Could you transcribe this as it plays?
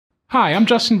Hi, I'm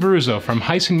Justin Baruzzo from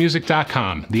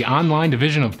HeissenMusic.com, the online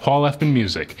division of Paul Effman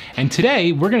Music, and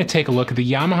today we're going to take a look at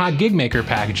the Yamaha Gigmaker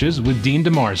packages with Dean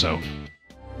DiMarzo.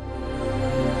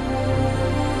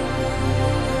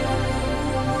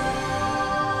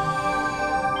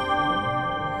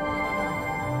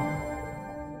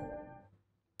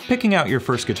 Picking out your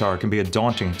first guitar can be a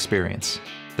daunting experience.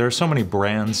 There are so many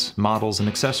brands, models, and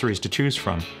accessories to choose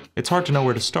from, it's hard to know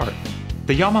where to start.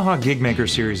 The Yamaha Gigmaker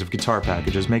series of guitar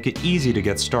packages make it easy to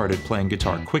get started playing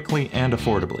guitar quickly and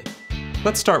affordably.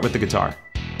 Let's start with the guitar.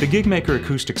 The Gigmaker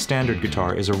Acoustic standard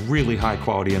guitar is a really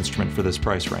high-quality instrument for this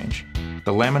price range.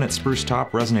 The laminate spruce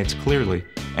top resonates clearly,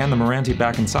 and the Meranti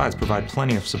back and sides provide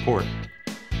plenty of support.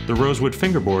 The rosewood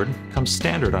fingerboard comes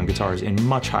standard on guitars in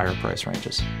much higher price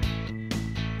ranges.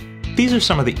 These are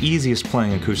some of the easiest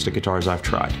playing acoustic guitars I've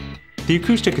tried. The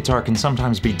acoustic guitar can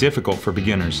sometimes be difficult for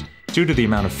beginners due to the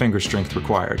amount of finger strength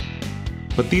required.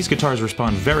 But these guitars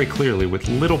respond very clearly with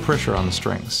little pressure on the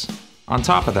strings. On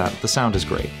top of that, the sound is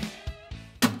great.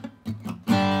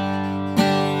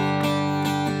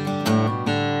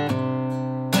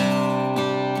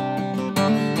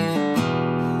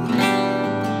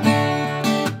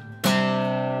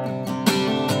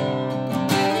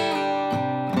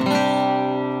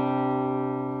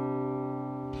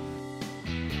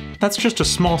 That's just a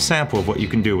small sample of what you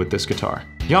can do with this guitar.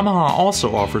 Yamaha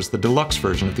also offers the Deluxe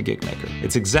version of the Gigmaker.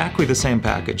 It's exactly the same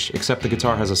package, except the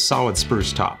guitar has a solid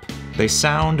spruce top. They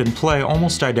sound and play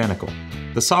almost identical.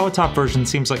 The solid top version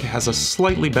seems like it has a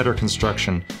slightly better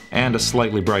construction and a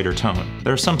slightly brighter tone.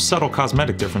 There are some subtle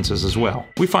cosmetic differences as well.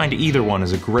 We find either one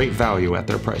is a great value at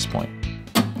their price point.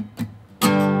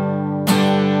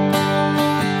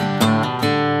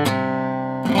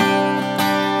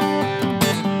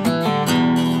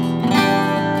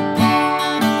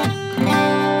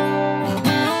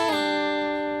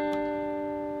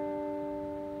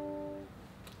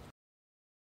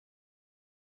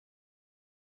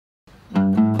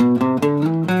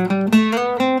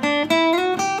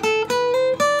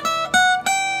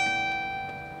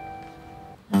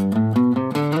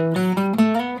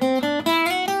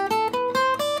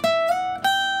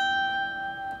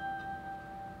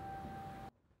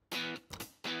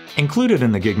 Included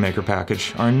in the Gigmaker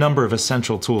package are a number of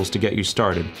essential tools to get you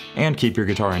started and keep your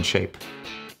guitar in shape.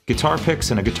 Guitar picks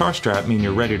and a guitar strap mean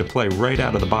you're ready to play right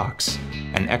out of the box,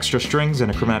 and extra strings and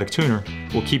a chromatic tuner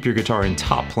will keep your guitar in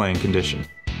top playing condition.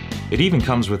 It even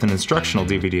comes with an instructional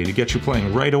DVD to get you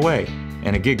playing right away,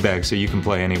 and a gig bag so you can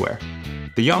play anywhere.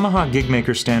 The Yamaha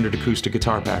Gigmaker Standard Acoustic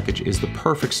Guitar Package is the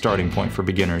perfect starting point for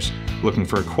beginners looking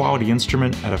for a quality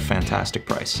instrument at a fantastic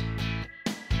price.